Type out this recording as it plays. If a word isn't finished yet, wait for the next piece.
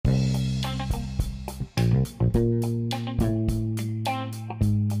Hey,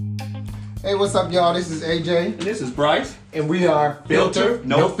 what's up, y'all? This is AJ. And this is Bryce. And we are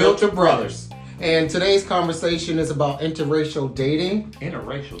No Filter Brothers. And today's conversation is about interracial dating.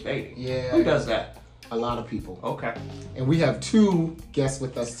 Interracial dating? Yeah. Who does that? A lot of people. Okay. And we have two guests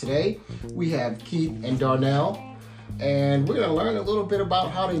with us today. We have Keith and Darnelle. And we're going to learn a little bit about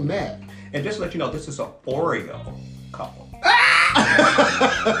how they met. And just to let you know, this is an Oreo couple.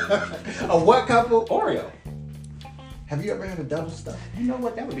 A what couple? Oreo. Have you ever had a double stuff? You know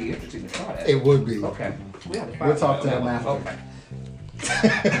what? That would be interesting to try that. It would be. Okay. We'll talk to them after.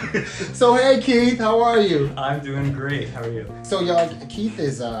 Okay. So, hey, Keith, how are you? I'm doing great. How are you? So, y'all, Keith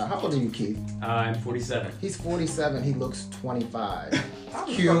is, how old are you, Keith? I'm 47. He's 47. He looks 25. I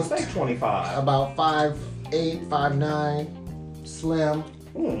was Cute. going to say 25. About 5'8", 5'9", slim.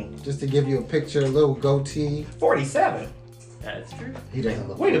 Just to give you a picture, a little goatee. 47? That's true. He doesn't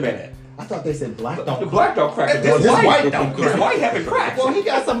look. Wait a minute. I thought they said black The don't black don't crack. Well, This white don't This white haven't cracked. Well, he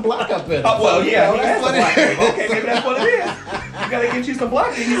got some black up in it. Oh, well, yeah, So, he has some black. Okay, maybe that's what it is. You gotta get you some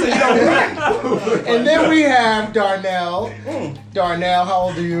black and you say you don't crack. And then we have Darnelle. Darnelle, how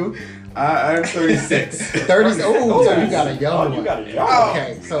old are you? I'm 36. 30. Oh, so you got a young one. You got a young one.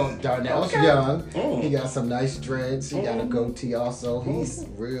 Okay, so Darnelle's Okay. young. He got some nice dreads. He got a goatee also. He's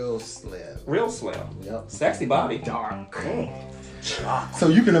real slim. Real slim. Yep. Sexy body. Dark. So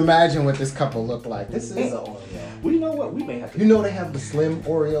you can imagine what this couple look like. This is an Oreo. Well, you know what? We may have to. You know they have the slim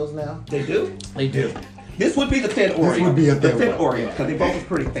Oreos now? They do? They do. This would be the thin Oreo. This would be a the thin thin one. Oreo, because they both was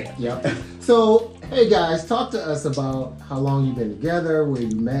pretty thin. Yep. So, hey guys, talk to us about how long you've been together, where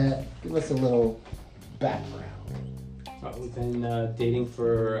you met. Give us a little background. We've been dating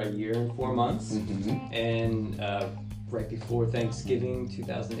for a year and 4 months. And right before Thanksgiving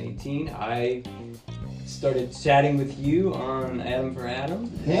 2018, I started chatting with you on Adam for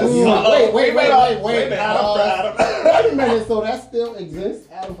Adam. Wait Adam for Adam. Wait a minute, so that still exists?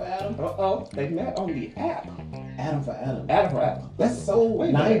 Adam for Adam? Uh-oh, they met on the app. Adam for Adam. Adam for Adam. That's so Wait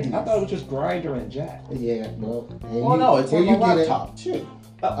a minute. 90s. I thought it was just Grindr and Jack. Yeah, well. Well, no, it's on you the get laptop too.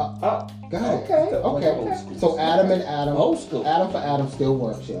 Got it. Okay. Okay. So Adam and Adam. Old school. Adam for Adam still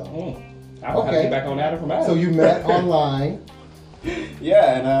works, y'all. I don't have to get back on Adam from Adam. So you met online.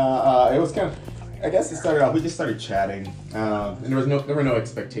 Yeah, and it was kind of. I guess it started off. We just started chatting, and there were no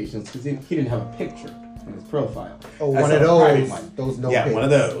expectations because he didn't have a picture in his profile. Oh, That's one of a private those. one. Those no Yeah, pictures. one of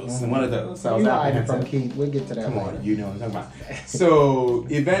those. One of those. So I was You hide it apprehensive. from Keith. We'll get to that Come later. on, you know what I'm talking about. So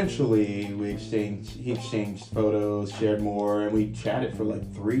eventually he exchanged photos, shared more, and we chatted for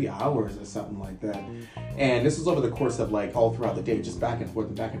like 3 hours or something like that. And this was over the course of like all throughout the day, just back and forth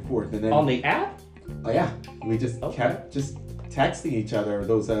and back and forth. And then on the app? oh yeah, we just kept just texting each other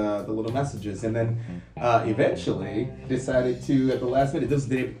those the little messages, and then eventually decided to at the last minute. This was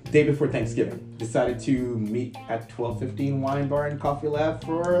the day before Thanksgiving. Decided to meet at 12:15 Wine Bar and Coffee Lab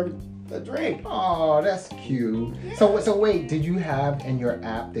for a drink. Oh, that's cute. So wait, did you have in your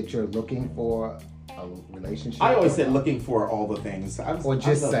app that you're looking for a relationship? I always said looking for all the things. Or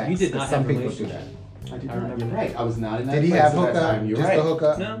just sex. You did not Some have people do relationship. that. I did I not. remember You're right. I was not in that. Did he place have at that hookup? time. You're Just right. the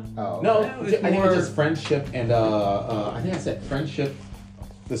hookup? No. Oh. No, it was I think it more- was just friendship and I think I said friendship,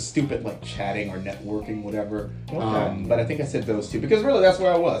 the stupid like chatting or networking, whatever. Okay. But I think I said those two because really that's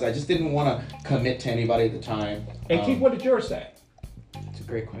where I was. I just didn't want to commit to anybody at the time. And Keith, what did yours say? It's a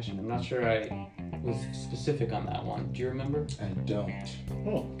great question. I'm not sure I was specific on that one. Do you remember? I don't.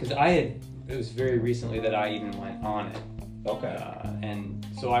 Because it was very recently that I even went on it. Okay. And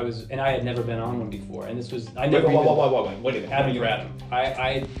so I had never been on one before. And this was, I Wait never a minute. Wait a minute. Adam for Adam.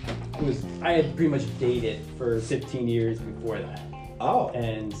 I had pretty much dated for 15 years before that. Oh.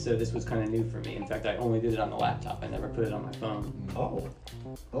 And so this was kind of new for me. In fact, I only did it on the laptop. I never put it on my phone. Oh.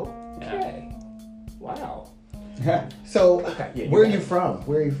 Yeah. Okay. Wow. So, Yeah, where are got you it. from?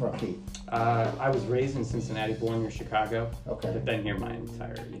 Where are you from, Keith? I was raised in Cincinnati, born near Chicago. Okay. I've been here my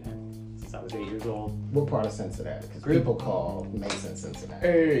entire, since I was 8 years old. What part of Cincinnati? Because people call Mason Cincinnati.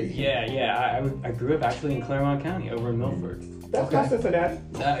 Hey. Yeah. I grew up actually in Claremont County, over in Milford. That's not Cincinnati.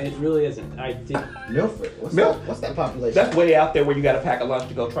 It really isn't. I did. Milford. What's that population? That's way out there where you got to pack a lunch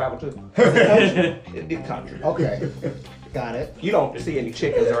to go travel to. It's country. Okay. Got it. You don't see any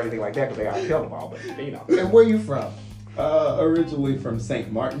chickens or anything like that because they are kill them all, but you know. And where you from? Originally from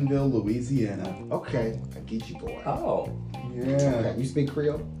St. Martinville, Louisiana. Okay. A Geechee boy. Oh. Yeah. Okay. You speak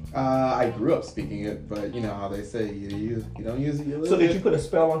Creole? I grew up speaking it, but you know how they say you don't use it, you lose So it. did you put a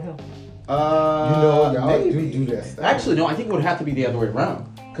spell on him? Y'all maybe. do this. Actually, no. I think it would have to be the other way around.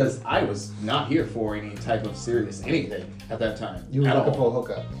 because I was not here for any type of serious anything at that time. You were at looking all. for a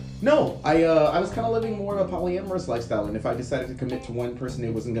hookup. No, I was kind of living more of a polyamorous lifestyle, and if I decided to commit to one person,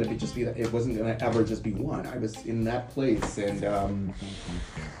 it wasn't gonna be just be that. It wasn't gonna ever just be one. I was in that place, and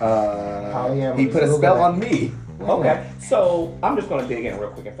he put a spell on me. Okay, so I'm just gonna dig in real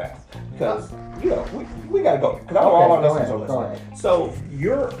quick and fast because we gotta go because I know all our listeners are listening. So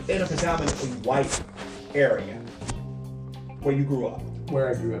you're in a predominantly white area where you grew up. Where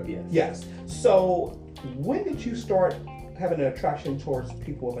I grew up, yes. Yes. So when did you start having an attraction towards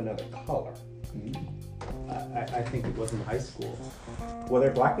people of another color? I think it was in high school. Were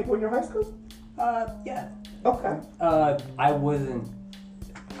there black people in your high school? Yeah. Okay. I wasn't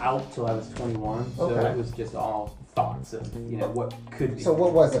out till I was 21, so Okay. it was just all thoughts of, what could be. So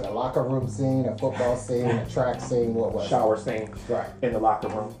what was it? A locker room scene, a football scene, a track scene? What was Shower scene Right. in the locker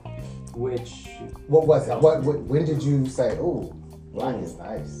room. Which, What was it? When did you say, "Ooh, black is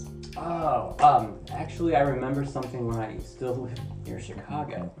nice"? actually I remember something when I still lived near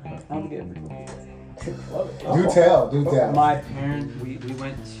Chicago. I'll give it. Do tell. My parents, we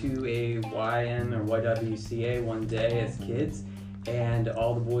went to a YN or YWCA one day as kids, and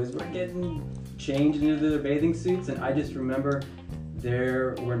all the boys were getting changed into their bathing suits, and I just remember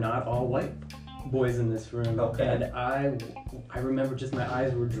there were not all white boys in this room. Okay. And I remember just my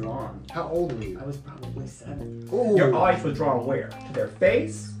eyes were drawn. How old were you? I was probably 7. Ooh. Your eyes were drawn where? To their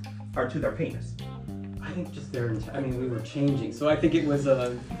face or to their penis? I think just we were changing, so I think it was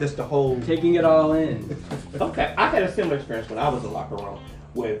Just the whole. taking it all in. Okay, I had a similar experience when I was in the locker room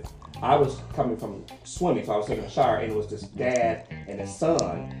with. I was coming from swimming, so I was taking a shower, and it was this dad and his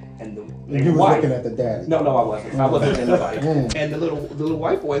son, and the You were wife. looking at the daddy. No, I wasn't. I wasn't looking at nobody. And the little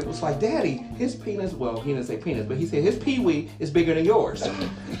white boy was like, "Daddy, his penis." Well, he didn't say penis, but he said his pee-wee is bigger than yours.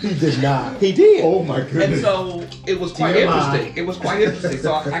 He did not. He did. Oh my goodness. And so it was quite TMI. interesting. It was quite interesting.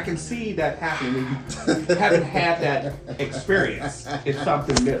 So I can see that happening when you haven't had that experience. It's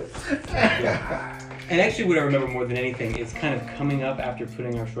something new. And actually what I remember more than anything is kind of coming up after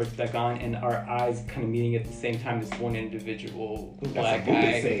putting our shorts back on and our eyes kind of meeting at the same time as one individual black a movie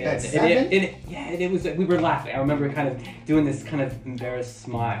guy. scene. At 7? It was, we were laughing. I remember kind of doing this kind of embarrassed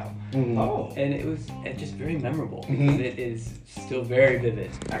smile. Oh, And it was just very memorable because it is still very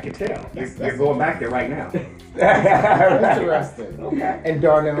vivid. I can tell. You're going back there right now. Interesting. Okay. And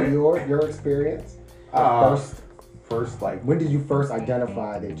Darnell, your experience? First, like When did you first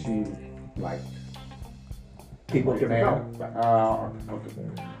identify that you like? People give it go.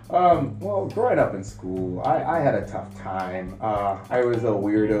 Well, growing up in school, I had a tough time. I was a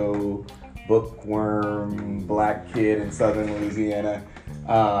weirdo, bookworm, black kid in southern Louisiana.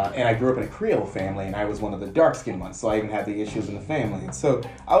 And I grew up in a Creole family, and I was one of the dark-skinned ones, so I even had the issues in the family. And so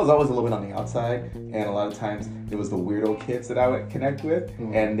I was always a little bit on the outside, and a lot of times it was the weirdo kids that I would connect with,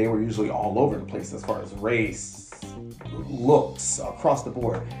 and they were usually all over the place as far as race, looks, across the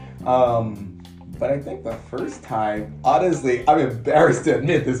board. But I think the first time, honestly, I'm embarrassed to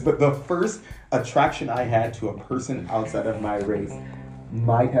admit this, but the first attraction I had to a person outside of my race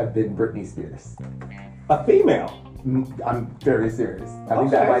might have been Britney Spears. A female. I'm very serious. I think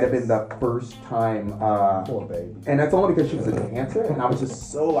that Okay. might have been the first time. Poor baby. And that's only because she was a dancer, and I was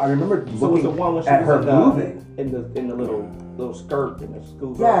just so. I remember So it was looking the one when she at was her in the, moving. in the little skirt in the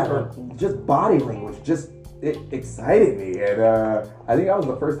school Yeah, skirt. just body language, it excited me, and I think that was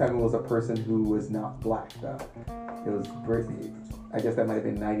the first time it was a person who was not black. Though it was Britney. I guess that might have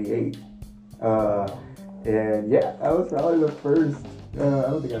been '98, and yeah, that was probably the first. I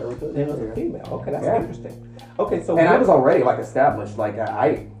don't think I ever told you. It was a female. Okay, that's Yeah. interesting. Okay, so And I was already like established. Like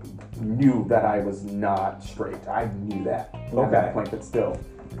I knew that I was not straight. I knew that at Okay. that point, but still,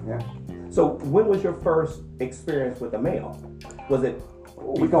 yeah. So when was your first experience with a male? Was it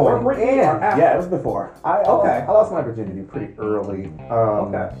We before going Britney in. or after? Yeah, it was before. I Okay. lost my virginity pretty early.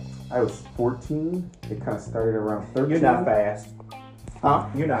 Okay. I was 14. It kind of started around 13. You're not fast. Huh?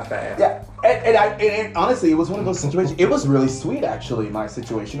 You're not fast. Yeah, and honestly, it was one of those situations. It was really sweet, actually. My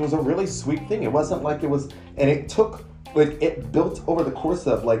situation, it was a really sweet thing. It wasn't like it was, and it took, like, it built over the course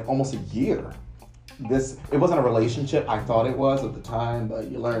of like almost a year. It wasn't a relationship. I thought it was at the time, but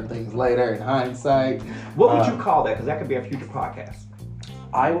you learn things later in hindsight. What would you call that? Because that could be a future podcast.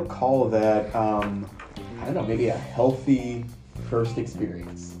 I would call that, I don't know, maybe a healthy first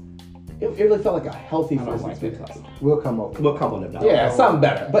experience. It really felt like a healthy first experience. We'll come over. We'll come on it now. Yeah, something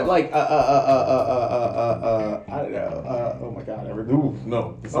better. But like, I don't know. Oh my God.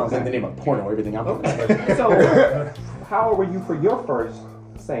 No. It sounds like the name of porno. Everything I'm Okay. So, how old were you for your first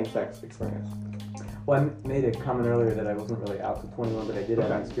same-sex experience? Well, I made a comment earlier that I wasn't really out to 21, but I did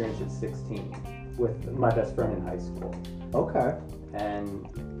have an experience at 16 with my best friend in high school. Okay. And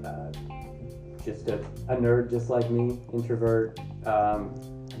just a nerd just like me, introvert. I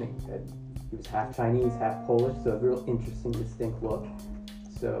think he was half Chinese, half Polish, so a real interesting, distinct look.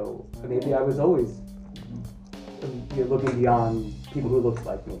 So maybe I was always looking beyond people who looked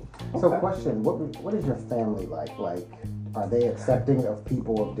like me. So question, what is your family like? Like, are they accepting of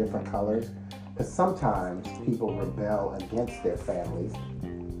people of different colors? Because sometimes people rebel against their families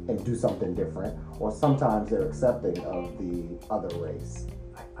and do something different, or sometimes they're accepting of the other race.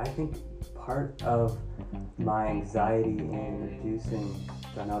 I think part of my anxiety in introducing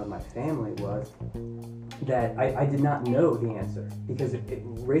Darnelle to my family was that I did not know the answer, because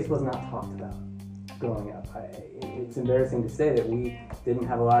race was not talked about growing up. It's embarrassing to say that we didn't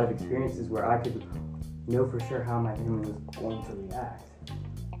have a lot of experiences where I could know for sure how my family was going to react,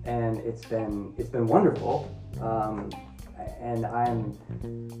 and it's been wonderful. And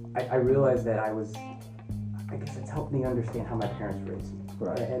I realized that I guess it's helped me understand how my parents raised me.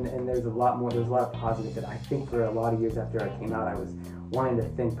 Right. And there's a lot of positive that I think for a lot of years after I came out, I was wanting to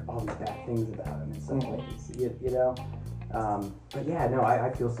think all these bad things about him in some ways, you know. But yeah, no,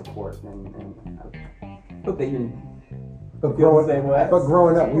 I feel support, and I hope that you feel the same way. But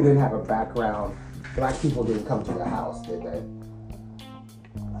growing up, you didn't have a background. Black people didn't come to your house, did they?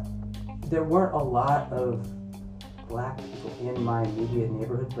 There weren't a lot of black people in my immediate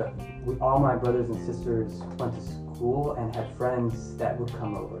neighborhood, but all my brothers and sisters went to school and had friends that would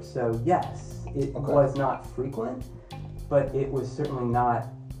come over. So yes, it was not frequent, but it was certainly not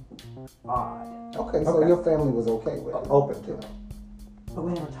odd. Okay, so your family was okay with it. Open to it. But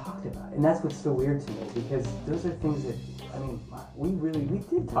we never talked about it, and that's what's so weird to me, because those are things that, I mean, we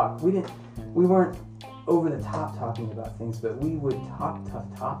did talk. We weren't over the top talking about things, but we would talk tough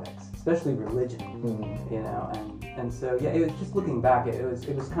topics, especially religion, you know, and so yeah, it was just looking back, it was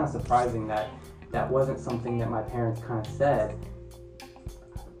kind of surprising that wasn't something that my parents kind of said.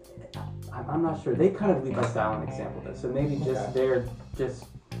 I'm not sure. They kind of lead by silent example though, so maybe just they're just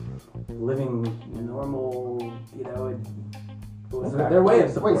living normal, you know. It was their way of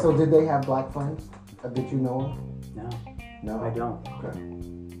support. Wait, so did they have black friends that you know of? No, I don't. Okay.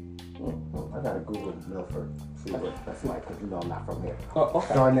 I gotta Google Milford, see what that's like, because you know I'm not from here. Oh,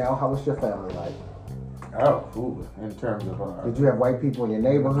 okay. Darnelle, how was your family like? Oh, cool. In terms of Did you have white people in your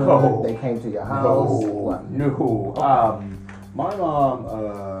neighborhood? No. They came to your house? No. My mom,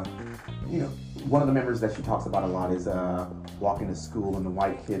 you know, one of the memories that she talks about a lot is walking to school and the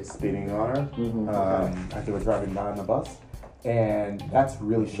white kids spitting on her as they were driving by on the bus. And that's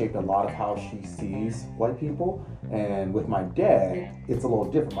really shaped a lot of how she sees white people. And with my dad, it's a little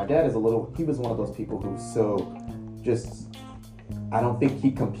different. My dad he was one of those people who's so just, I don't think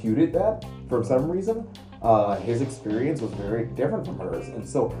he computed that for some reason. His experience was very different from hers. And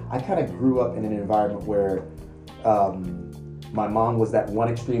so I kind of grew up in an environment where my mom was that one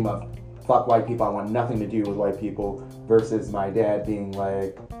extreme of fuck white people, I want nothing to do with white people, versus my dad being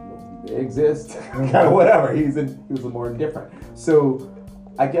like, they exist, kind of whatever. He was more indifferent. So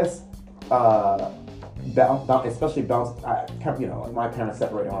I guess especially you know, my parents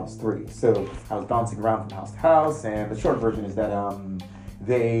separated when I was 3, so I was bouncing around from house to house. And the short version is that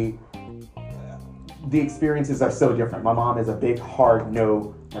the experiences are so different. My mom is a big hard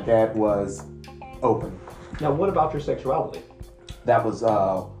no. My dad was open. Now, what about your sexuality? That was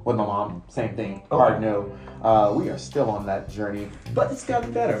with my mom, same thing, hard no. We are still on that journey, but it's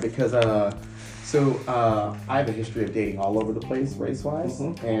gotten better because I have a history of dating all over the place, race-wise,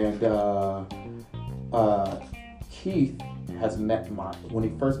 and Keith has when he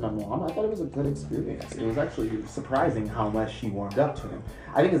first met my mom, I thought it was a good experience. It was actually surprising how much she warmed up to him.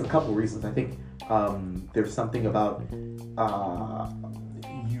 I think there's a couple reasons. I think there's something about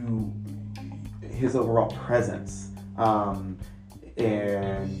his overall presence.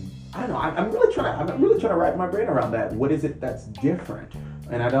 And I don't know. I'm really trying to wrap my brain around that. What is it that's different?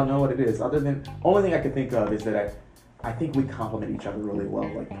 And I don't know what it is. Only thing I could think of is that I think we complement each other really well,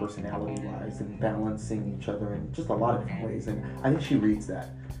 like personality-wise, and balancing each other in just a lot of different ways. And I think she reads that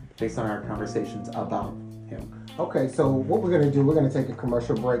based on our conversations about him. Okay, so what we're gonna do, we're gonna take a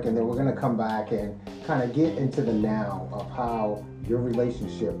commercial break, and then we're gonna come back and kind of get into the now of how your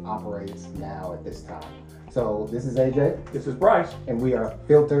relationship operates now at this time. So this is AJ. This is Bryce. And we are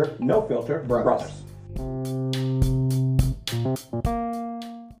Filter No Filter Brothers.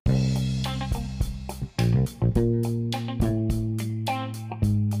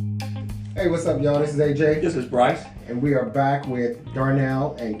 Hey, what's up, y'all? This is AJ. This is Bryce. And we are back with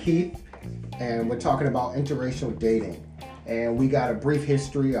Darnelle and Keith. And we're talking about interracial dating. and we got a brief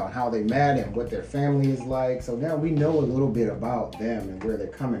history on how they met and what their family is like. So now we know a little bit about them and where they're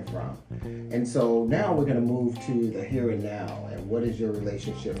coming from. And so now we're going to move to the here and now. And what is your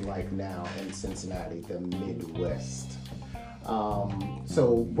relationship like now in Cincinnati, the Midwest?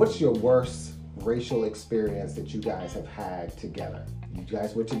 So what's your worst racial experience that you guys have had together? You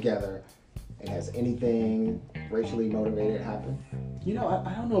guys were together, and has anything racially motivated happened? You know,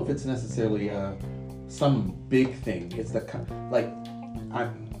 I don't know if it's necessarily some big thing. It's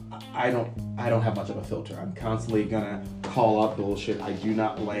I don't have much of a filter. I'm constantly gonna call out bullshit. I do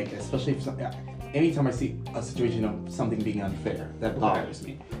not like, especially if anytime I see a situation of something being unfair, that bothers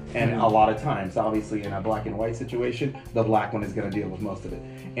me. And a lot of times, obviously, in a black and white situation, the black one is gonna deal with most of it,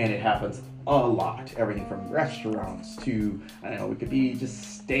 and it happens a lot. Everything from restaurants to, I don't know, we could be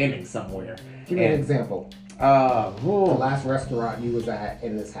just standing somewhere. Give me an example. The last restaurant you was at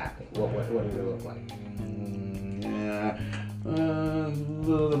and this happened. What did it look like?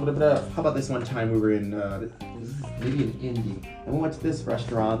 How about this one time we were in, maybe in Indy, and we went to this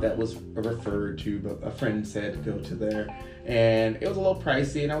restaurant that was referred to, but a friend said go to there, and it was a little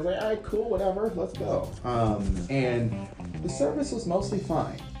pricey, and I was like, all right, cool, whatever, let's go. And the service was mostly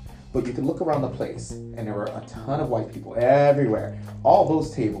fine, but you could look around the place, and there were a ton of white people everywhere. All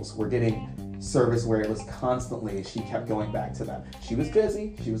those tables were getting service where it was constantly, she kept going back to them. She was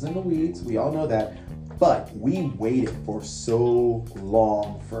busy, she was in the weeds, we all know that, but we waited for so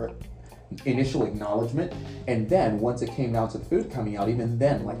long for initial acknowledgement, and then once it came down to the food coming out, even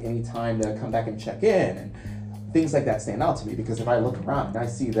then, like any time to come back and check in, and things like that stand out to me, because if I look around and I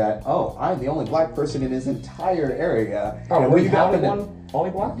see that, oh, I'm the only black person in this entire area. Oh, and were you the only one? Only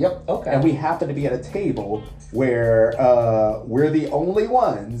black? Yep. Okay. And we happen to be at a table where we're the only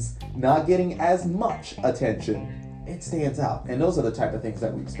ones not getting as much attention. It stands out. And those are the type of things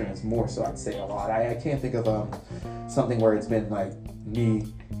that we experience more so, I'd say, a lot. I can't think of something where it's been like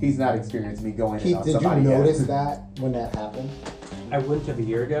me, he's not experienced me going in on somebody else. Did you notice that when that happened? I wouldn't have a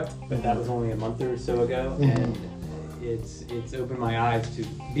year ago, but that was only a month or so ago, and it's opened my eyes to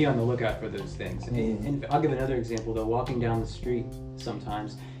be on the lookout for those things. And I'll give another example though. Walking down the street,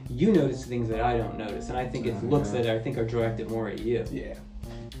 sometimes you notice things that I don't notice, and I think it's looks that I think are directed more at you. Yeah,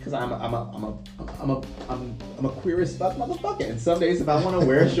 because I'm a queer as fuck motherfucker, and some days if I want to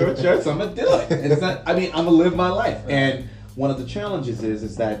wear short shirts, I'm gonna do it. It's not. I mean, I'm gonna live my life, and one of the challenges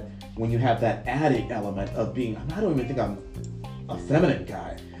is that when you have that added element of being, I don't even think I'm a feminine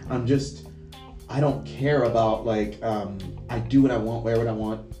guy. I don't care about I do what I want, wear what I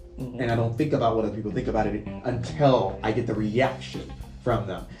want, and I don't think about what other people think about it until I get the reaction from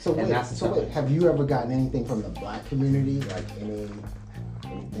them. So wait, have you ever gotten anything from the black community, like anything?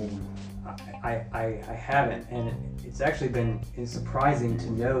 I haven't, and it's actually been surprising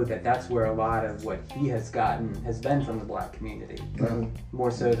to know that that's where a lot of what he has gotten has been from the black community, more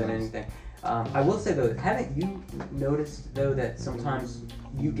so than anything. I will say though, haven't you noticed though that sometimes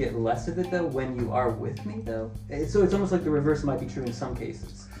you get less of it though when you are with me though? So it's almost like the reverse might be true in some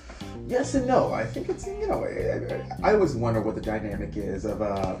cases. Yes and no. I think it's, I always wonder what the dynamic is of,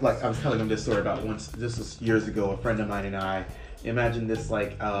 like I was telling them this story about once, this was years ago, a friend of mine and I, imagine this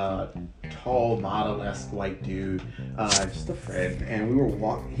tall model-esque white dude, just a friend, and we were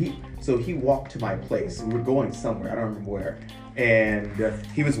walking, he walked to my place, we were going somewhere, I don't remember where, and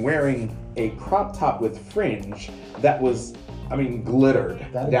he was wearing a crop top with fringe that was, glittered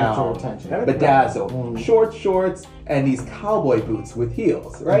down, bedazzled, short shorts, and these cowboy boots with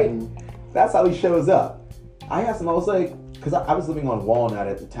heels, right? That's how he shows up. I asked him, I was like, because I was living on Walnut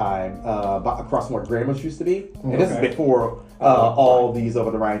at the time, across from where Grandma's used to be, and this is before all these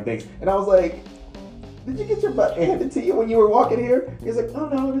over the Rhine things, and I was like, did you get your butt handed to you when you were walking here? He's like, oh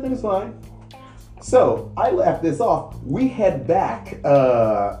no, everything is fine. So I laughed this off. We head back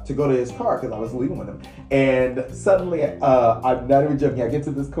to go to his car because I was leaving with him. And suddenly, I'm not even joking, I get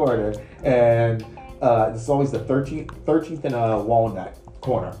to this corner and this is always the 13th and Walnut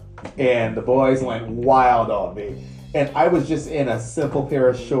corner. And the boys went wild on me. And I was just in a simple pair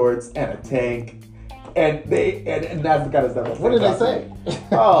of shorts and a tank. And that's the kind of stuff. What did they say?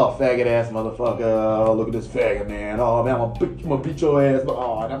 Oh, faggot ass motherfucker! Oh, look at this faggot man! Oh man, I'm gonna beat your ass!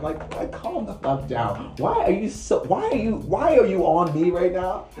 Oh, and I'm like, calm the fuck down. Why are you on me right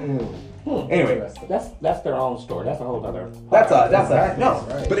now? Anyway, that's their own story. That's a whole other. No,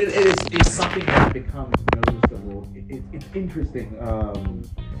 right. But it's something that becomes noticeable. It's interesting.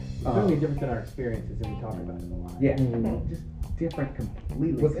 It's really different than our experiences, and we talk about it a lot. Yeah. Just different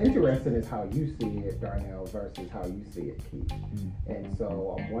completely. What's interesting is how you see it, Darnelle, versus how you see it, Keith. And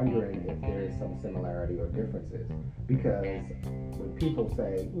so I'm wondering if there is some similarity or differences. Because when people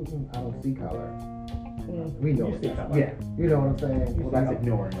say, I don't see color, We know You see that. somebody. Yeah, you know what I'm saying? Well, that's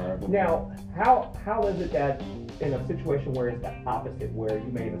ignoring our Now, how is it that in a situation where it's the opposite, where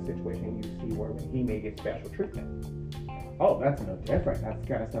you may in a situation you see where he may get special treatment? Oh, that's no different. That's the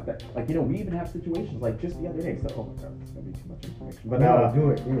kind of stuff that, like, we even have situations like just the other day. So, oh my God, this is gonna be too much information. But No,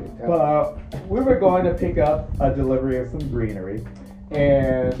 do it. But we were going to pick up a delivery of some greenery,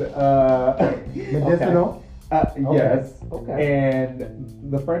 and Medicinal? yes. Okay.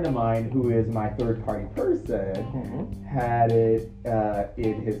 And the friend of mine, who is my third party person, had it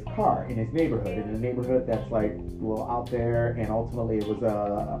in his car in his neighborhood, in a neighborhood that's like a little out there, and ultimately it was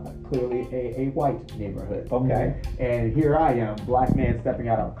clearly a white neighborhood. Okay. And here I am, black man stepping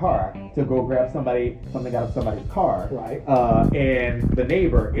out of a car to go grab something out of somebody's car. Right. And the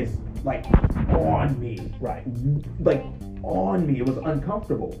neighbor is like on me. Right. Like on me. It was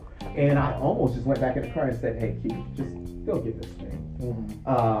uncomfortable. And I almost just went back in the car and said, hey, Keith, just go get this thing.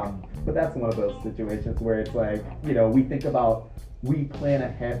 But that's one of those situations where it's like, we plan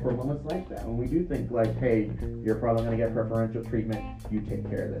ahead for moments like that. When we do think like, hey, you're probably going to get preferential treatment, you take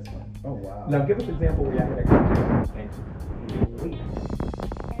care of this one. Oh, wow. Now, give us an example where you had that conversation and leave.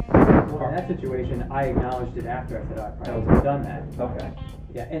 Well, in that situation, I acknowledged it after. I said, I probably would have done that. Okay.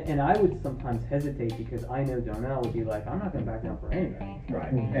 Yeah, and I would sometimes hesitate because I know Darnelle would be like, I'm not going to back down for anybody. Right.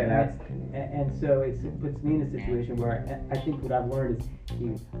 And so it puts me in a situation where I think what I've learned is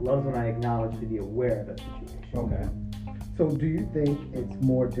he loves when I acknowledge to be aware of the situation. Okay. So do you think it's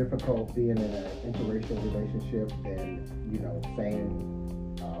more difficult being in an interracial relationship than, same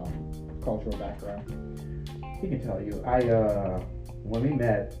cultural background? He can tell you. When we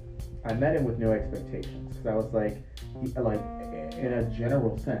met, I met him with no expectations because I was like, in a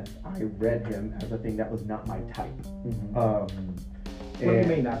general sense, I read him as a thing that was not my type. What do you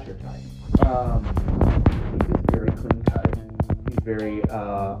mean not your type? He's very clean cut. He's very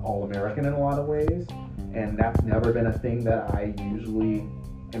all-American in a lot of ways, and that's never been a thing that I usually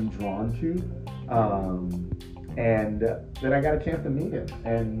am drawn to. And then I got a chance to meet him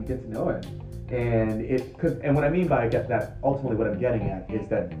and get to know him. And what I mean by that, ultimately what I'm getting at is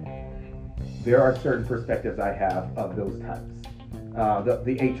that there are certain perspectives I have of those types.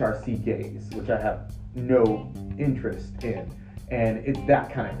 The HRC gaze, which I have no interest in. And it's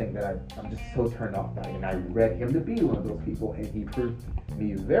that kind of thing that I'm just so turned off by. And I read him to be one of those people, and he proved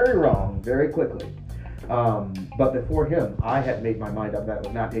me very wrong very quickly. But before him, I had made my mind up that I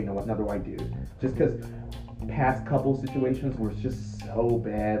was not dating another white dude. Just because past couple situations were just so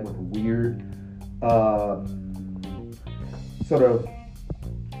bad with weird sort of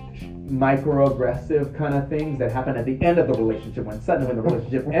microaggressive kind of things that happened at the end of the relationship. When suddenly when the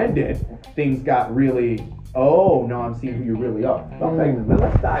relationship ended, things got really, oh, no, I'm seeing who you really are. Okay, well,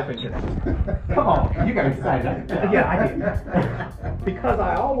 let's dive into that. Come on, you got excited. Yeah, I did. Because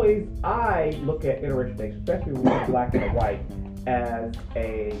I look at interracial dating, especially when you're black and white, as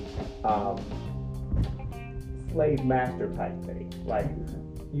a slave master type thing. Like,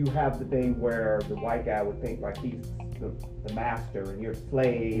 you have the thing where the white guy would think like he's the master and you're a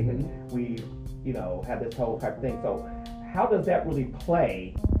slave, and we, have this whole type of thing. So how does that really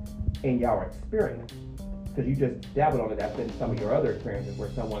play in your experience? Because you just dabbled on it. That's been some of your other experiences where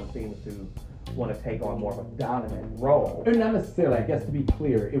someone seems to want to take on more of a dominant role. And not necessarily, I guess to be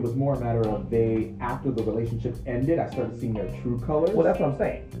clear, it was more a matter of after the relationship ended, I started seeing their true colors. Well, that's what I'm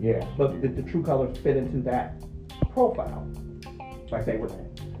saying. Yeah. But did the true colors fit into that profile? Like they were.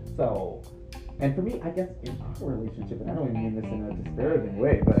 So, and for me, I guess in our relationship, and I don't even mean this in a disparaging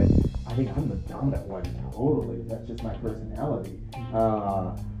way, but I think I'm the dominant one totally. That's just my personality.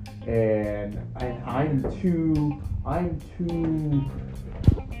 And I'm too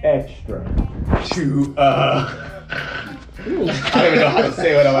extra. I don't even know how to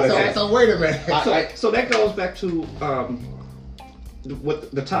say what I want to say. So wait a minute. So that goes back to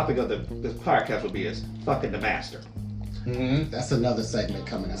what the topic of this podcast will be is fucking the master. That's another segment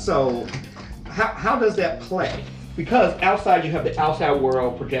coming up. So how does that play? Because outside you have the outside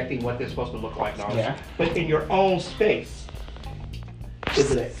world projecting what they're supposed to look like and all that. But in your own space,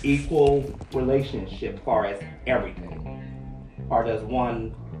 is it an equal relationship as far as everything? Or does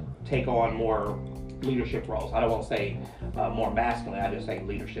one take on more leadership roles? I don't want to say more masculine, I just say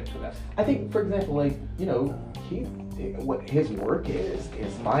leadership, because that's... I think, for example, what his work is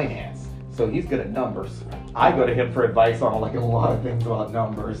finance. So he's good at numbers. I go to him for advice on a lot of things about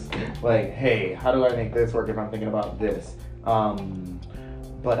numbers. Like, hey, how do I make this work if I'm thinking about this?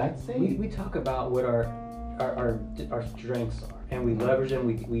 But I'd say we talk about what our strengths are, and we leverage them.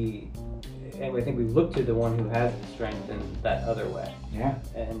 And I think we look to the one who has the strength in that other way. Yeah.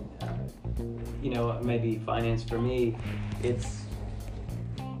 And maybe finance for me, it's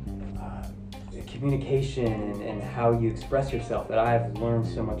communication and how you express yourself that I've learned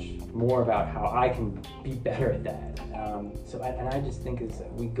so much more about how I can be better at that. And I just think as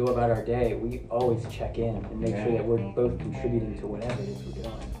we go about our day, we always check in and make sure that we're both contributing to whatever it is we're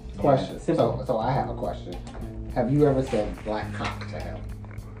doing. Question. Simple. So I have a question. Have you ever said black cock to him?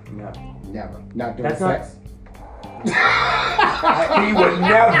 No. Never. Not during That's not- sex? He would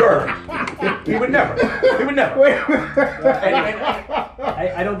never. He would never. He would never.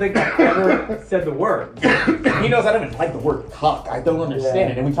 I don't think I've ever said the word. He knows I don't even like the word cock. I don't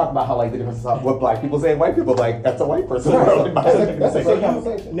understand it. And we talk about how like the difference of what black people say and white people like. That's a white person. That's a So great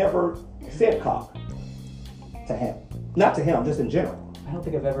conversation. you never said cock. To him. Not to him, just in general. I don't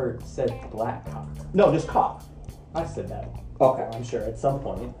think I've ever said black cock. No, just cock. I've said that. Okay. I'm sure at some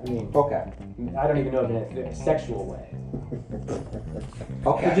point. I mean, Okay. I don't even know if in a sexual way.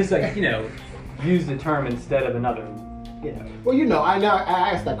 Okay. But just like, use the term instead of another, Well, I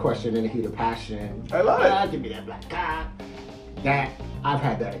asked that question in the heat of passion. I love it. Give me that black cock. That I've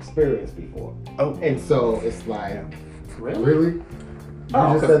had that experience before. Oh. And so it's like, Really? really? You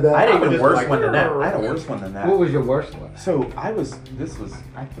Oh, just said that? I had would even just worse like, one than that. I had a worse one than that. What was your worst one? So I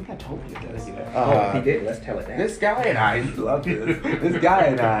think I told you this. If he did, let's tell it now. This guy and I, love this. This guy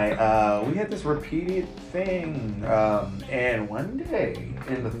and I, we had this repeated thing. And one day,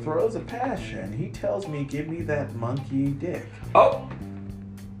 in the throes of passion, he tells me, "Give me that monkey dick." Oh.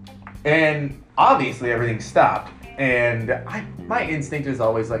 And obviously, everything stopped. And my instinct is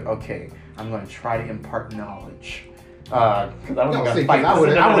always like, okay, I'm going to try to impart knowledge. Because I don't think I'd fight. I would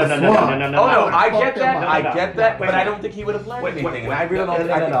have swung. Oh no, I get that. no, I no, get no, that, wait but a I minute. don't think he would have learned Wait, anything. And I really don't.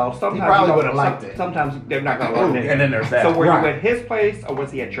 I think, Sometimes He probably you would've don't- liked it. Sometimes they're not going to Oh, learn anything. and then there's that. So were you Right. at his place or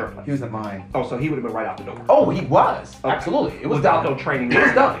was he at your place? He was at mine. Oh, so he would have been right out the door. Oh, he was. Okay. Absolutely. It was Without done. no training. It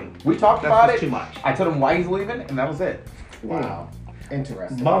was done. We talked That's about just it. too much. I told him why he's leaving, and that was it. Wow.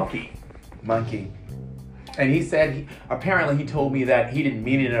 Interesting. Monkey. Monkey. And he said, apparently he told me that he didn't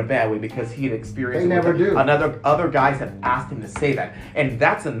mean it in a bad way because he had experienced They it with never do. other guys have asked him to say that. And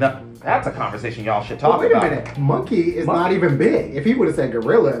that's a conversation y'all should talk Well, wait about. a minute. Monkey is not even big. If he would have said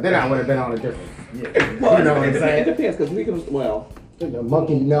gorilla, then I would have been on a different. Well, You know what I'm it saying? depends because we can,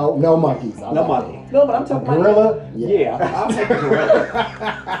 Monkey, no monkeys. I no like monkey. it. No, but I'm talking about. Gorilla? Yeah, I'll take a gorilla.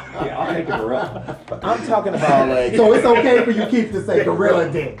 Yeah, I'll take a gorilla. I'm talking about like So it's okay for you Keith to say gorilla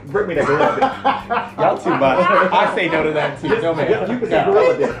dick. Bring me that gorilla y'all too much. I say no to that too. No dick. man. You can say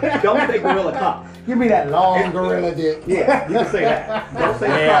gorilla dick. Don't say gorilla cock. Give me that long gorilla dick. Yeah, you can say that. Don't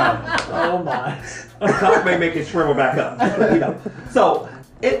say cock. Oh my. Cock may make it shrivel back up. So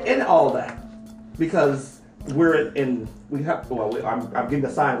in all that, because I'm getting the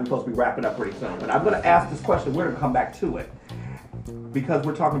sign we're supposed to be wrapping up pretty soon. But I'm going to ask this question. We're going to come back to it because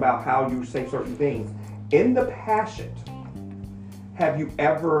we're talking about how you say certain things. In the passion, have you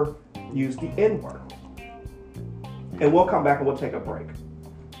ever used the N-word? And we'll come back and we'll take a break.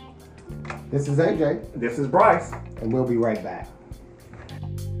 This is AJ, This is Bryce. and we'll be right back.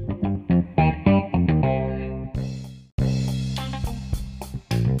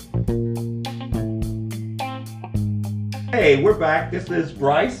 Hey, we're back. This is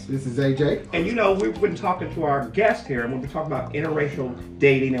Bryce. This is AJ. And we've been talking to our guest here, and we've been talking about interracial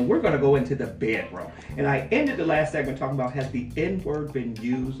dating, and we're going to go into the bedroom. And I ended the last segment talking about, has the N-word been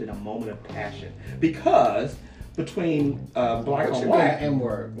used in a moment of passion? Because between black What's and your white,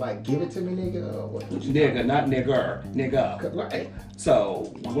 N-word? Like, give it to me, nigga? Or what you nigga, not nigger, nigga. Right.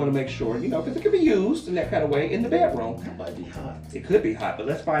 So we want to make sure, because it can be used in that kind of way in the bedroom. That might be hot. It could be hot, but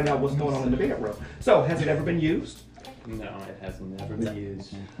let's find out what's going on in the bedroom. So, has it ever been used? No, it has never been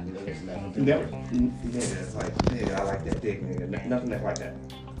used. Nigga's never been Never. Nigga, it's like, nigga, I like that dick, nigga. Nothing like that.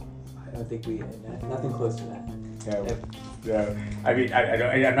 I don't think nothing close to that. Yeah. I mean,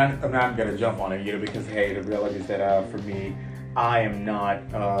 I'm not gonna jump on it, because hey, the reality is that for me, I am not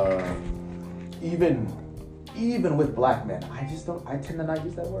even with black men. I tend to not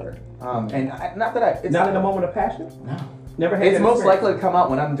use that word. It's Not in a moment of passion? No. Never had It's that most experience? likely to come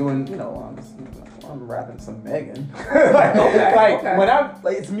out when I'm doing, I'm rapping some Megan. Okay. When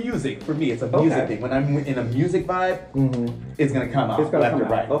it's music for me. It's a music thing. When I'm in a music vibe, it's gonna come out It's gonna left come or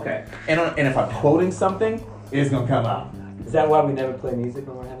out. right. Okay. And if I'm quoting something, it's gonna come out. Is that why we never play music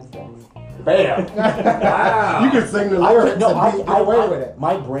when we're having sex? Bam. Wow. You can sing the lyrics and get away with it.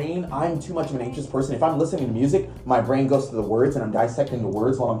 My brain, I'm too much of an anxious person. If I'm listening to music, my brain goes to the words and I'm dissecting the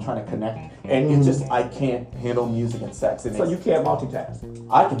words while I'm trying to connect. And it's just, I can't handle music and sex. So you can't multitask?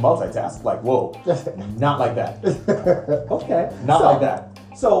 I can multitask, like, whoa. Not like that. Okay. Not like that.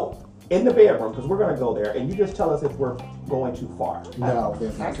 So, in the bedroom, because we're going to go there, and you just tell us if we're going too far. No,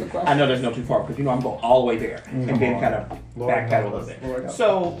 there's not. I know there's no too far, because I'm going all the way there, and then kind of backpedal a little bit.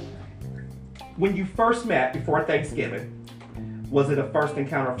 So, when you first met before Thanksgiving, was it a first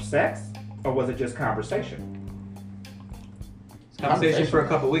encounter of sex or was it just conversation? Conversation for a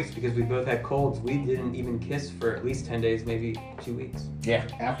couple weeks because we both had colds. We didn't even kiss for at least 10 days, maybe 2 weeks. Yeah.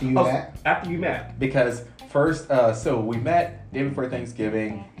 After you met? After you met. Because first, so we met day before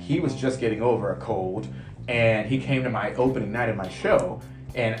Thanksgiving. He was just getting over a cold, and he came to my opening night of my show,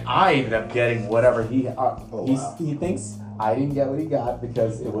 and I ended up getting whatever he He thinks I didn't get what he got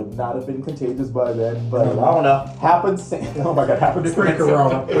because it would not have been contagious by then, but I don't know. Happened. Oh my God, happened.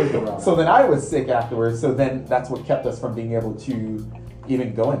 Pre-corona. So then I was sick afterwards. So then that's what kept us from being able to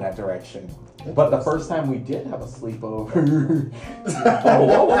even go in that direction. But the first time we did have a sleepover.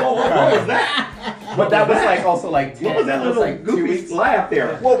 What was that? But that was like also like 10. What was that little like 2 goofy weeks. laugh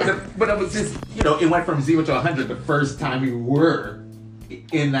there? Well, but it was just, it went from 0 to 100 the first time we were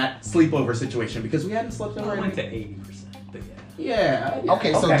in that sleepover situation because we hadn't slept over. I went to 80%, but Yeah.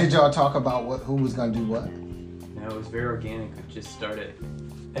 Okay, so did y'all talk about who was gonna do what? No, it was very organic. It just started.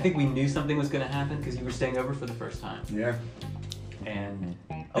 I think we knew something was going to happen because you were staying over for the first time. Yeah. And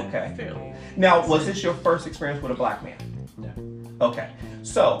Okay. fairly. Now, was this your first experience with a black man? No. Okay.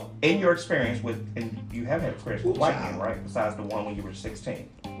 So, in your experience with, and you have had experience with white men, right? Besides the one when you were 16.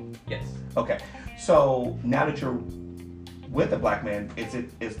 Yes. Okay. So, now that you're with a black man,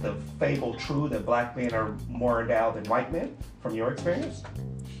 is the fable true that black men are more endowed than white men from your experience?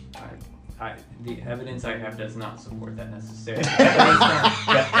 The evidence I have does not support that necessarily.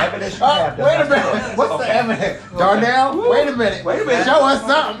 The evidence you have does Wait a not minute. support it. What's the evidence? Darnell, wait a minute. Show us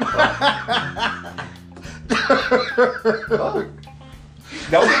something.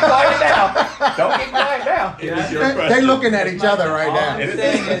 Don't get quiet now. Don't get quiet now. They looking at each other right now.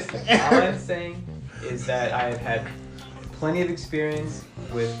 All I'm saying is that I have had plenty of experience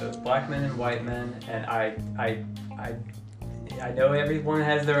with both black men and white men, and I know everyone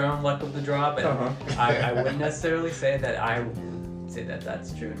has their own luck of the draw, but I wouldn't necessarily say that I would say that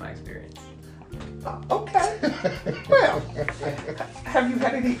that's true in my experience. Okay. Well, have you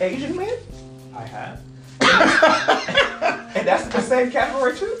had any Asian men? I have. And that's the same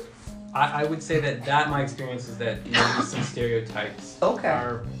category too? I would say that my experience is that maybe some stereotypes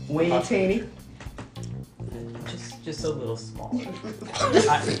are weenie teeny. Just a little smaller.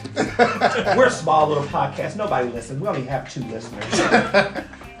 We're a small little podcast. Nobody listens. We only have 2 listeners.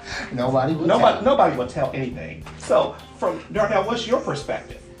 Nobody will tell anything. So, from Darnell, what's your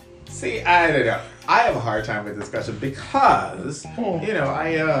perspective? See, I don't know. I have a hard time with discussion because, like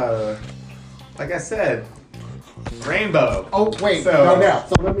I said, rainbow. Oh, wait. So, Darnell.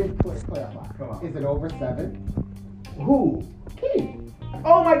 So let me clarify. Come on. Is it over 7? Who? Keith.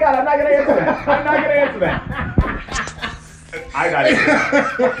 Oh my God, I'm not gonna answer that. I got it.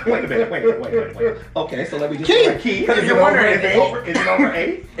 Wait a minute. Okay, so let me just Keith, because if you're wondering if is it over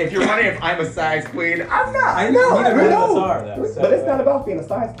 8? If you're wondering if I'm a size queen, I'm not. I know. Neither one of us are, though. But it's not about being a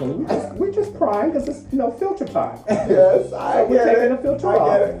size queen. We're just crying because it's filter time. Yes, I We're get taking it. a filter I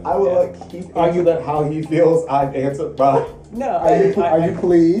off. get it. I will let Keith argue that how he feels. I've answered, but No, Are you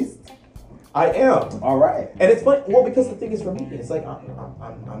pleased? I am. All right. And it's funny, well, because the thing is for me, it's like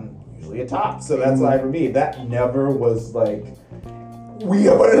I'm usually a top, so that's why for me that never was like we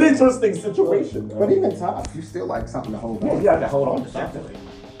have an interesting situation. But even top, you still like something to hold on. You have to hold on to something.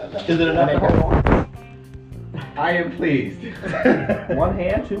 Is it enough to hold on? I am pleased. 1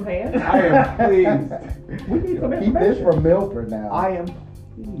 hand, 2 hands. I am pleased. We need some Keep this information. from Milford now. I am.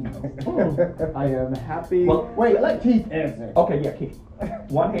 I am happy. Well, wait, let Keith answer. Okay, yeah, Keith.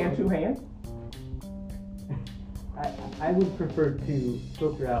 1 hand, 2 hands. I would prefer to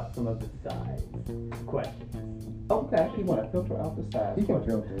filter out some of the size questions. Okay, you want to filter out the size. He can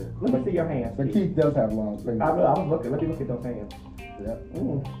filter it. Let me see your hands. But Keith does have long fingers. I was looking. Let me look at those hands. Yep.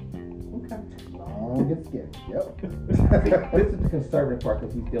 Okay. Long and skinny. Yep. This is the conservative part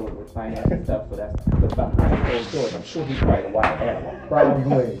because he's dealing with finance and stuff, so that's behind closed doors. I'm sure he's probably a wild animal.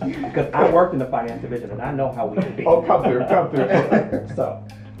 Probably. Because I worked in the finance division and I know how we can be. Oh, come through. So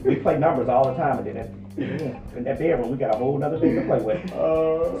we play numbers all the time, and then in that bedroom we got a whole other thing to play with.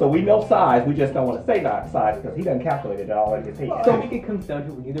 So we know size, we just don't want to say that size because he doesn't calculate it all in his head. So I think it comes down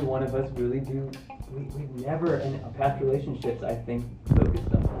to neither one of us really do. We've never in our past relationships, I think, focused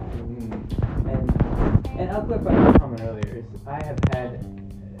on that. And I'll clarify my comment earlier. Is I have had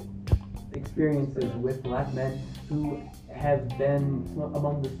experiences with black men who have been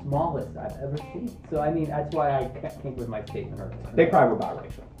among the smallest I've ever seen. So I mean, that's why I came with my statement earlier. They probably were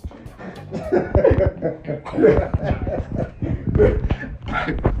biracial.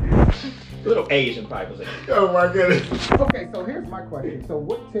 Little Asian probably. Oh my goodness. Okay, so here's my question. So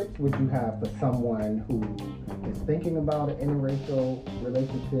what tips would you have for someone who is thinking about an interracial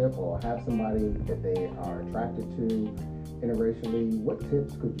relationship or have somebody that they are attracted to interracially? What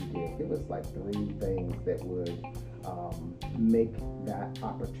tips could you give? Give us like 3 things that would make that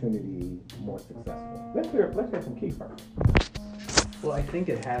opportunity more successful. Let's hear from Keith first. Well, I think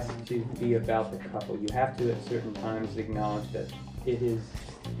it has to be about the couple. You have to at certain times acknowledge that it is.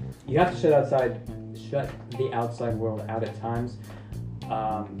 You have to shut the outside world out at times,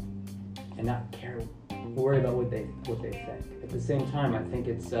 and not worry about what they think. At the same time, I think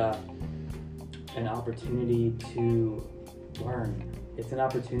it's an opportunity to learn. It's an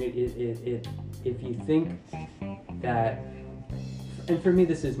opportunity. If you think that, and for me,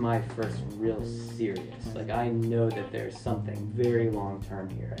 this is my first real serious. Like, I know that there's something very long term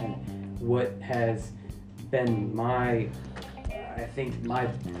here, and what has been my, I think my, I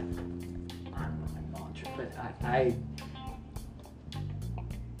don't know my mantra, but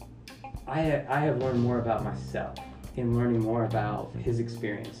I have learned more about myself in learning more about his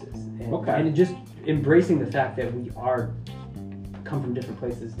experiences, and just embracing the fact that we come from different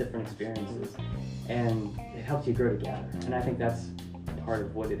places, different experiences, and it helps you grow together. And I think that's part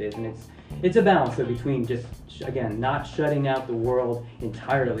of what it is, and it's a balance though between just again not shutting out the world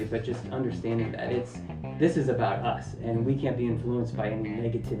entirely, but just understanding that this is about us, and we can't be influenced by any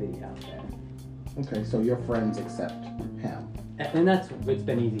negativity out there. Okay, so your friends accept him. And it's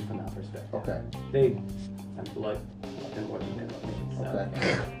been easy from that perspective. Okay. They love him more than they love me. So.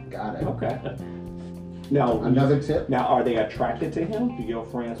 Okay. Got it. Okay. Now, another tip. Now, are they attracted to him? Do your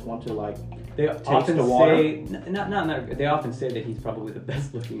friends want to like? They taste often the water? say they often say that he's probably the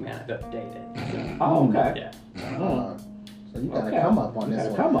best looking man I've ever dated. So. Oh, okay. Yeah. So you gotta come up on this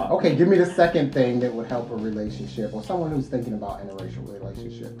one. Come up. Okay, give me the second thing that would help a relationship or someone who's thinking about interracial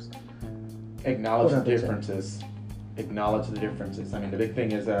relationships. Acknowledge the differences. Acknowledge the differences. I mean, the big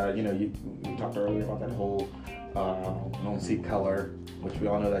thing is, we talked earlier about that whole don't see color, which we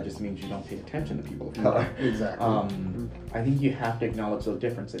all know that just means you don't pay attention to people of color. Exactly. I think you have to acknowledge those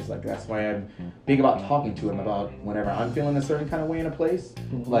differences. Like, that's why I'm big about talking to him about whenever I'm feeling a certain kind of way in a place.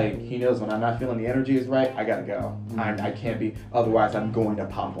 Like, he knows when I'm not feeling the energy is right, I gotta go. I can't be, otherwise I'm going to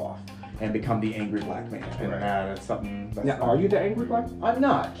pop off and become the angry black man. And that's something. Now, are you the angry black? I'm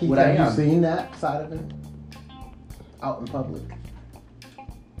not. Keith, have you seen that side of him out in public?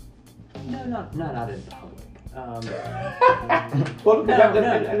 No, not out in public. Well, and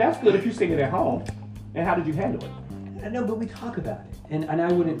that's good if you're singing at home. And how did you handle it? No, but we talk about it, and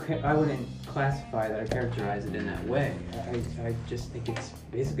I wouldn't classify that or characterize it in that way. I just think it's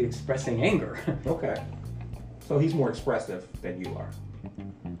basically expressing anger. Okay. So he's more expressive than you are.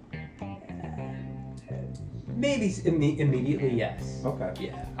 Maybe immediately, yes. Okay.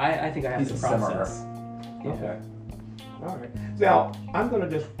 Yeah, I think I have to process. Yeah. Okay. All right. Now, I'm going to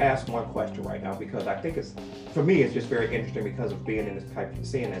just ask one question right now because I think for me, it's just very interesting because of being in this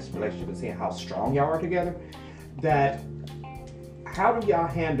seeing this relationship and seeing how strong y'all are together. That, how do y'all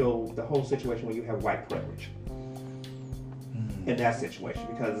handle the whole situation when you have white privilege in that situation?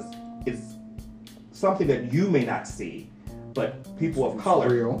 Because it's something that you may not see, but people of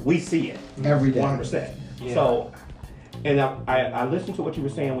color, we see it every day. 100%. Yeah. So, and I listened to what you were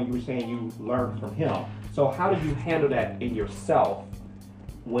saying when you were saying you learned from him. So how did you handle that in yourself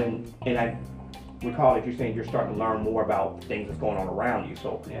when, and I recall that you're saying you're starting to learn more about things that's going on around you.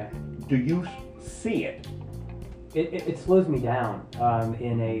 So do you see it? It slows me down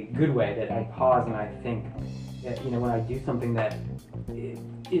in a good way, that I pause and I think, when I do something that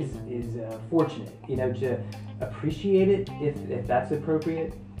is fortunate, to appreciate it if that's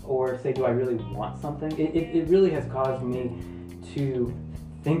appropriate, or say, do I really want something? It really has caused me to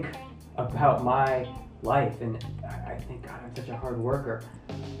think about my life, and I think, God, I'm such a hard worker,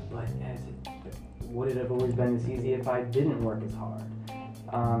 but would it have always been this easy if I didn't work as hard?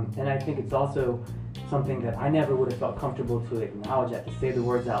 And I think it's also something that I never would have felt comfortable to acknowledge that, to say the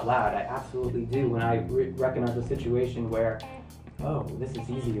words out loud. I absolutely do when I recognize a situation where, oh, this is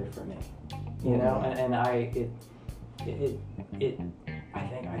easier for me, and I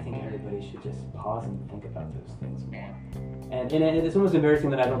think everybody should just pause and think about those things more. And it's almost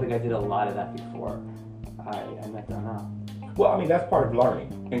embarrassing that I don't think I did a lot of that before I met Darnelle. Well, I mean, that's part of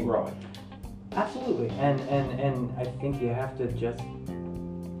learning and growing. Absolutely, and I think you have to just,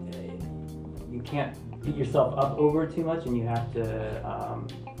 you can't beat yourself up over it too much, and you have to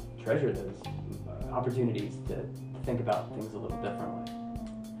treasure those opportunities to think about things a little differently.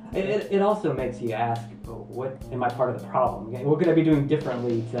 It also makes you ask, what am I part of the problem? What could I be doing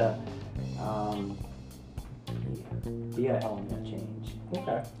differently to be an element of change?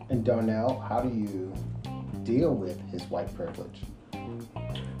 Okay. And Darnelle, how do you deal with his white privilege?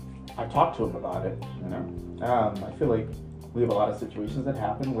 I talked to him about it, you know. I feel like we have a lot of situations that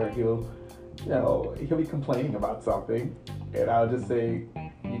happen where he'll be complaining about something, and I'll just say,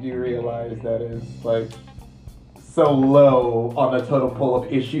 you do realize that is like so low on the totem pole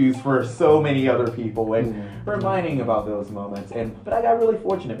of issues for so many other people, and reminding about those moments. But I got really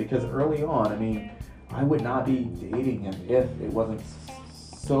fortunate because early on, I mean, I would not be dating him if it wasn't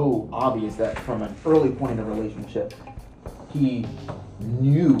so obvious that from an early point in the relationship, he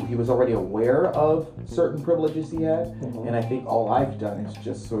knew, he was already aware of certain privileges he had. And I think all I've done is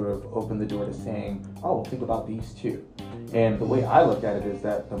just sort of open the door to saying, oh, think about these too. And the way I look at it is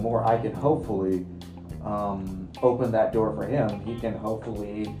that the more I can hopefully open that door for him, he can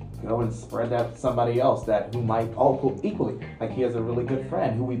hopefully go and spread that to somebody else who might also equally, like he has a really good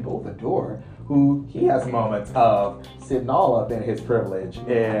friend who we both adore, who he has moments of sitting all up in his privilege,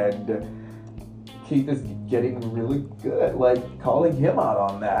 and Keith is getting really good at like calling him out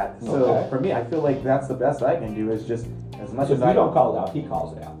on that. So for me, I feel like that's the best I can do is just as much as I don't call it out, he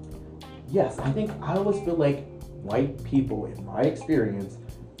calls it out. Yes, I think I always feel like white people, in my experience,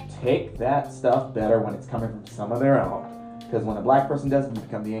 take that stuff better when it's coming from some of their own. Because when a black person does it, you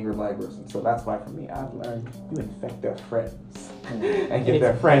become the angry black person. So that's why for me, I've learned you infect their friends and get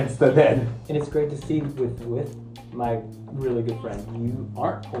their friends to then. And it's great to see with my really good friend, you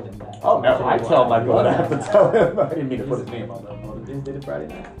aren't holding back. Oh no, I tell my brother, I have to tell him. I didn't mean to put his name on that. Just did it Friday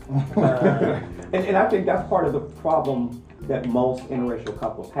night. And I think that's part of the problem that most interracial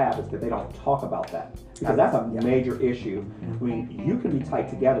couples have is that they don't talk about that. Because that's a major issue. I mean, you can be tight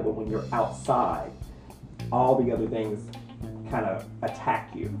together, but when you're outside, all the other things kind of attack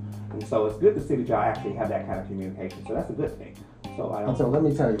you. And so it's good to see that y'all actually have that kind of communication. So that's a good thing. So let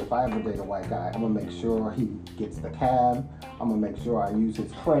me tell you, if I ever date a white guy, I'm gonna make sure he gets the cab. I'm gonna make sure I use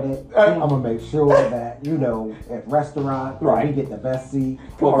his credit. I'm gonna make sure that, you know, at restaurants, we get the best seat.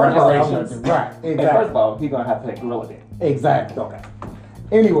 Well, Right, exactly. exactly. First of all, he's gonna have to take gorilla dick. Exactly. Okay.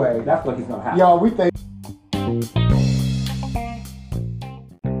 Anyway, That's what he's gonna have. y'all, we think.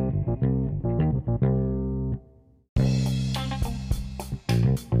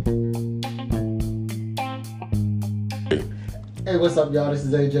 Hey, what's up, y'all? This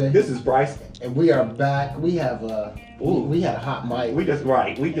is AJ. This is Bryce. And we are back. We have we had a hot mic. We just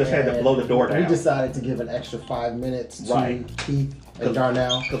had to blow the door down. We decided to give an extra 5 minutes to Keith and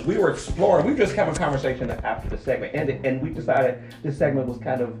Darnelle. Because we were exploring, we were just having a conversation after the segment ended, and we decided this segment was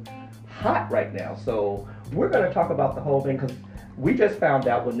kind of hot right now. So we're going to talk about the whole thing because we just found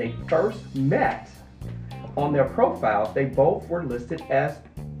out when they first met on their profiles, they both were listed as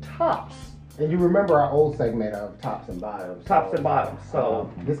tops. And you remember our old segment of tops and bottoms. Tops and bottoms. So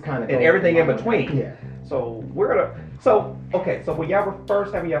this kind of and everything in between. Yeah. So we're gonna. So when y'all were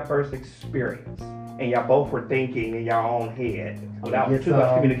first having your first experience, and y'all both were thinking in your own head without too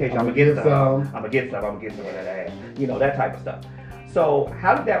much communication, I'm gonna get some. I'm gonna get some of that ass. You know, that type of stuff. So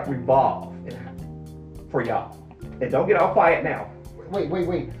how did that revolve for y'all? And don't get all quiet now.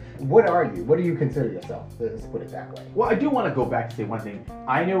 Wait. What are you? What do you consider yourself? Let's put it that way. Well, I do want to go back to say one thing.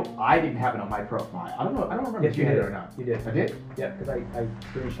 I know I didn't have it on my profile. I don't remember if you did it or not. You did. I did? Yeah, because I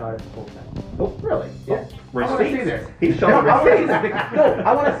screenshotted the whole thing. Oh, really? Yeah. I want to see this. He showed I want to see receipts. this because,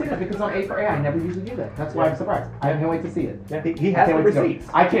 I want to see this because on A4A, I never usually do that. That's why I'm surprised. I can't wait to see it. Yeah. He has the receipts.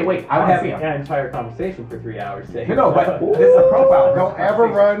 I can't wait. I I want to have see them. an entire conversation for 3 hours. No, but this is a profile. Don't ever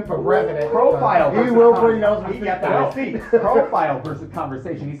run for president. Profile. He versus will conversation. bring those He receipts got the out. receipts. Profile versus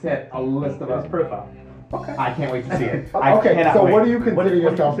conversation. He said a list of us. profile. Okay. I can't wait to see it. Okay, so what do you consider What do you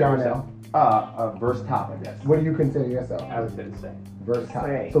yourself, consider Darnelle? Verse top, I guess. What do you consider yourself? I was going to say. Verse top.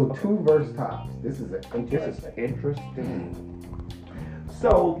 Same. So 2 verse tops. This is This interesting. is interesting.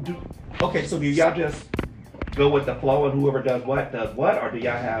 So do y'all just go with the flow and whoever does what, or do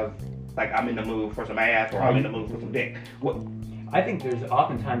y'all have, like, I'm in the mood for some ass or I'm in the mood for some dick? What? I think there's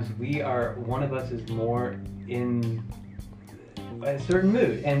oftentimes one of us is more in a certain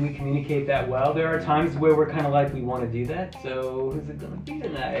mood and we communicate that well. There are times where we're kind of like, we want to do that, so who's it going to be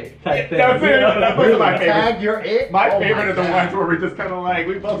tonight? Type thing. That's it. That's Really? my favorite. Tag your it? My Oh favorite are the God. ones where we're just kind of like,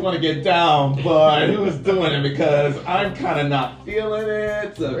 we both want to get down, but who's doing it? Because I'm kind of not feeling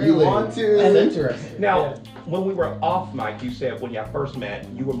it, so if you Really? want That's to. interesting. Now, when we were off mic, you said when y'all first met,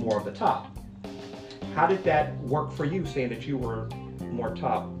 you were more of the top. How did that work for you, saying that you were more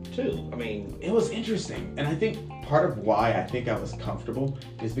top too? I mean, It was interesting, and I think part of why I think I was comfortable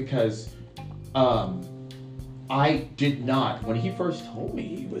is because I did not, when he first told me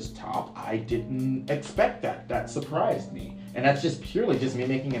he was top, I didn't expect that. That surprised me. And that's just purely just me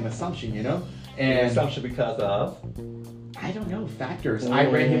making an assumption, you know? an And assumption because of I don't know, factors. I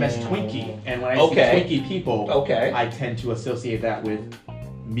read him as Twinkie, and when I Okay. see Twinkie people, Okay. I tend to associate that with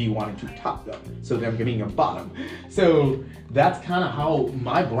me wanting to top them, so them being a bottom. So that's kind of how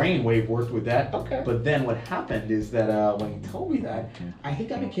my brainwave worked with that. Okay. But then what happened is that when he told me that, I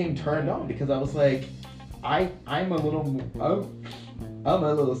think I became turned on because I was like, I'm a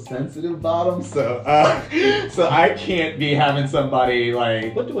little sensitive bottom, so I can't be having somebody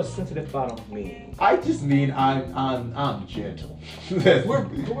like. What do a sensitive bottom mean? I just mean I'm gentle. We're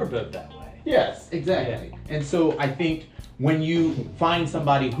both that way. Yes, exactly. And so I think when you find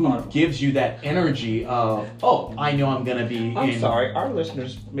somebody who gives you that energy of, oh, I know I'm gonna be. I'm sorry, our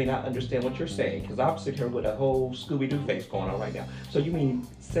listeners may not understand what you're saying because I'm sitting here with a whole Scooby-Doo face going on right now. So you mean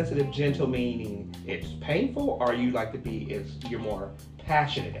sensitive, gentle, meaning it's painful, or you like to be? You're more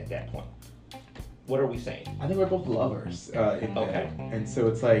passionate at that point? What are we saying? I think we're both lovers in that. And so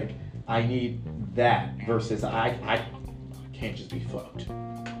it's like I need that versus I can't just be fucked.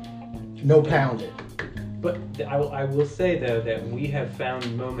 No pounded. But I will say though that we have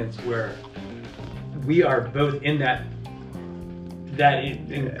found moments where we are both in that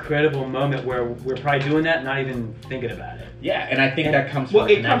incredible moment where we're probably doing that, not even thinking about it. Yeah, and I think that comes well,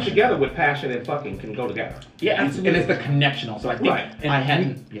 from it comes together with passion and fucking can go together. Yeah, and it's the connection also. I think And I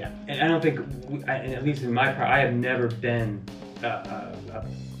hadn't. And I don't think, at least in my part, I have never been a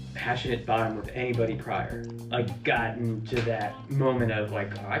passionate bottom with anybody prior. Like gotten to that moment of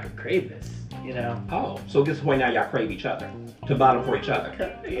like, oh, I could crave this, you know? Oh, so this way now y'all crave each other, to bottom for each other.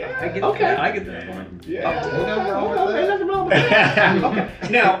 Yeah. I get that point. Yeah. Ain't nothing wrong with that. Okay.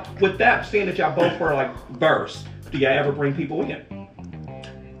 Now, with that, seeing that y'all both were like verse, do y'all ever bring people in?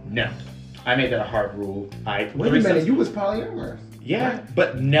 No, I made that a hard rule. Wait a minute, you was polyamorous. Yeah,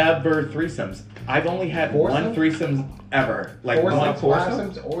 but never threesomes. I've only had one threesome ever. Like one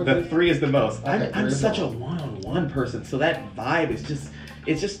foursome. The three is the most. I'm such a one-on-one person, so that vibe is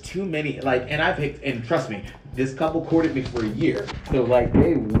it's just too many. Like, and trust me, this couple courted me for a year. So like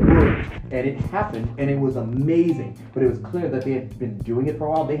they worked, and it happened, and it was amazing. But it was clear that they had been doing it for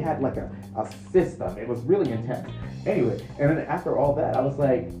a while. They had like a system. It was really intense. Anyway, and then after all that, I was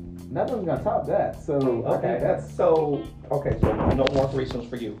like, nothing's gonna top that. So so no more threesomes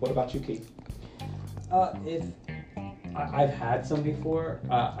for you. What about you, Keith? If I've had some before,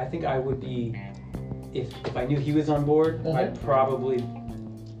 I think I would be, if I knew he was on board, I'd probably,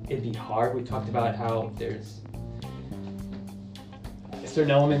 it'd be hard. We talked about how there's a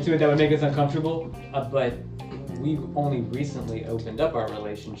certain element to it that would make us uncomfortable, but we've only recently opened up our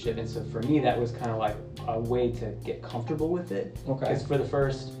relationship, and so for me that was kind of like a way to get comfortable with it. Because for the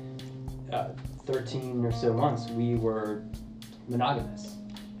first 13 or so months we were monogamous.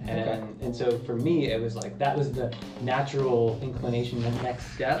 And so for me, it was like that was the natural inclination, the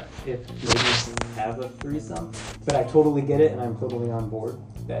next step, if maybe have a threesome. But I totally get it, and I'm totally on board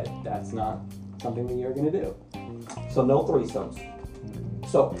that that's not something that you're gonna do. So no threesomes.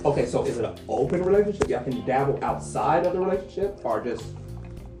 So is it an open relationship? Y'all can dabble outside of the relationship, or just?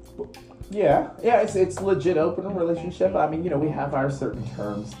 Yeah, it's legit open relationship. I mean, we have our certain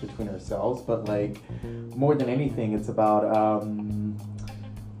terms between ourselves, but like more than anything, it's about I'm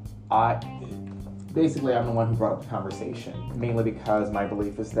the one who brought up the conversation, mainly because my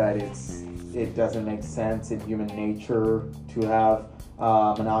belief is that it doesn't make sense in human nature to have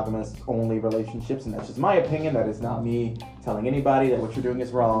monogamous only relationships, and that's just my opinion. That is not me telling anybody that what you're doing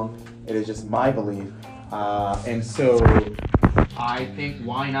is wrong. It is just my belief, and so I think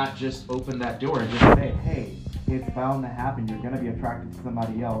why not just open that door and just say, hey, it's bound to happen. You're gonna be attracted to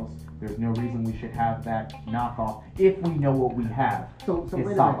somebody else. There's no reason we should have that knockoff if we know what we have. So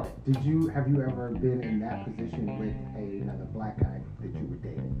wait a minute. Have you ever been in that position with another black guy that you were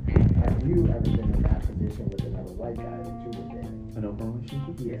dating? Have you ever been in that position with another white guy that you were dating? An open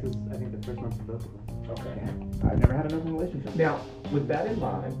relationship? Yes. This is, I think, the first one for both of us. Okay. I've never had an open relationship. Now, with that in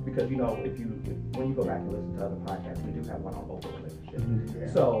mind, because when you go back and listen to other podcasts, we do have one on open relationships.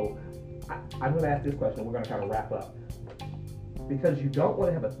 Yeah. So I'm going to ask this question. We're going to kind of wrap up. Because you don't want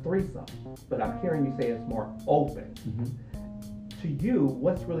to have a threesome, but I'm hearing you say it's more open. To you,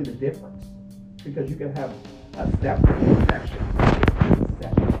 what's really the difference? Because you can have a separate section,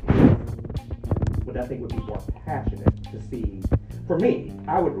 which I think would be more passionate to see. For me,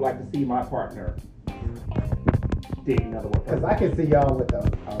 I would like to see my partner dig another one. Because I can see y'all with a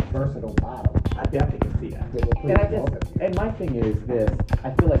versatile bottle. I definitely can see that. And my thing is this,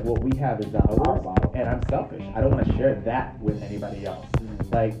 I feel like what we have is ours, and I'm selfish. I don't want to share that with anybody else.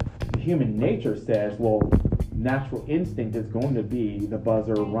 Like, human nature says, well, natural instinct is going to be the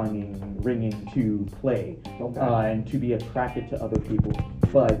buzzer ringing to play, and to be attracted to other people.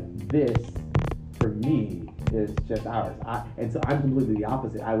 But this, for me, is just ours. And so I'm completely the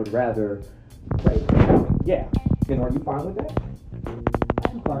opposite. I would rather, yeah. And are you fine with that?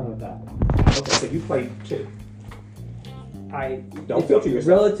 I'm fine with that. Okay, so you played two. Don't it's filter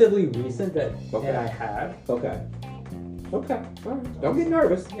yourself. Relatively recent that I have. Okay. Okay. All right. Don't get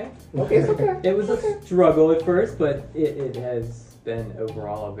nervous. Yeah. Okay, it's okay. It was a struggle at first, but it has been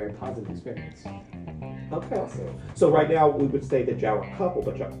overall a very positive experience. Okay. So right now we would say that y'all are a couple,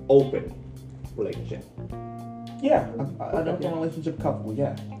 but you're open relationship. Yeah, an open relationship couple,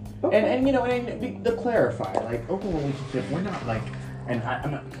 yeah. Okay. And you know, and to clarify, like open relationship, we're not like, and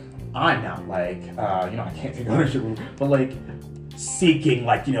I'm not like, you know, I can't take ownership, but like seeking,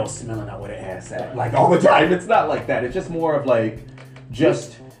 like, you know, smelling out what it has at, like all the time. It's not like that. It's just more of like,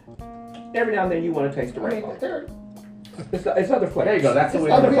 just every now and then you want to taste the rainbow. It's other flavors. There you go. That's the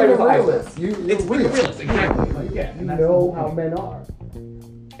way. Other flavors of realist. ice. It's realist, exactly. Like, Yeah, you know how men are.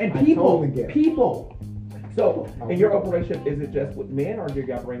 And I people, totally get it. people. So, in your operation, is it just with men, or do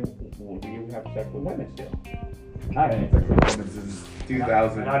you have sex with women still? I haven't had sex with women since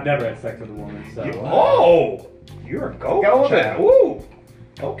 2000. And I've never had sex with a woman, so. You're a golden Golden. child. Ooh.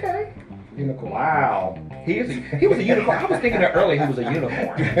 Okay. Unicorn. Wow. He was a unicorn. I was thinking that earlier he was a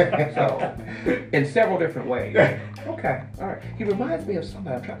unicorn. So, in several different ways. Okay. All right. He reminds me of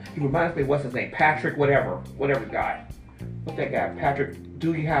somebody. He reminds me of what's his name? Patrick, whatever guy. What's that guy? Patrick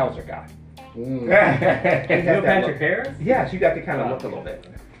Doogie Howser guy. You know Patrick Harris? Yes, you got to kind of look a little bit.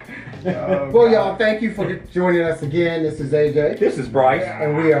 Well, y'all, thank you for joining us again. This is AJ. This is Bryce.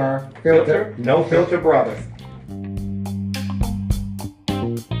 And we are Filter, No Filter Brothers.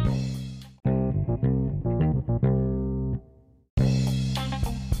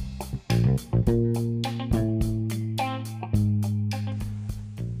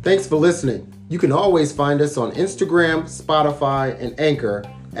 Thanks for listening. You can always find us on Instagram, Spotify, and Anchor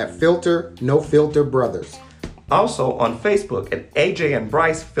at Filter No Filter Brothers. Also on Facebook at AJ and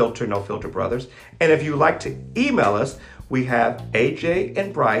Bryce Filter No Filter Brothers. And if you'd like to email us, we have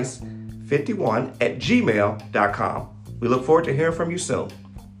AJandBryce51@gmail.com. We look forward to hearing from you soon.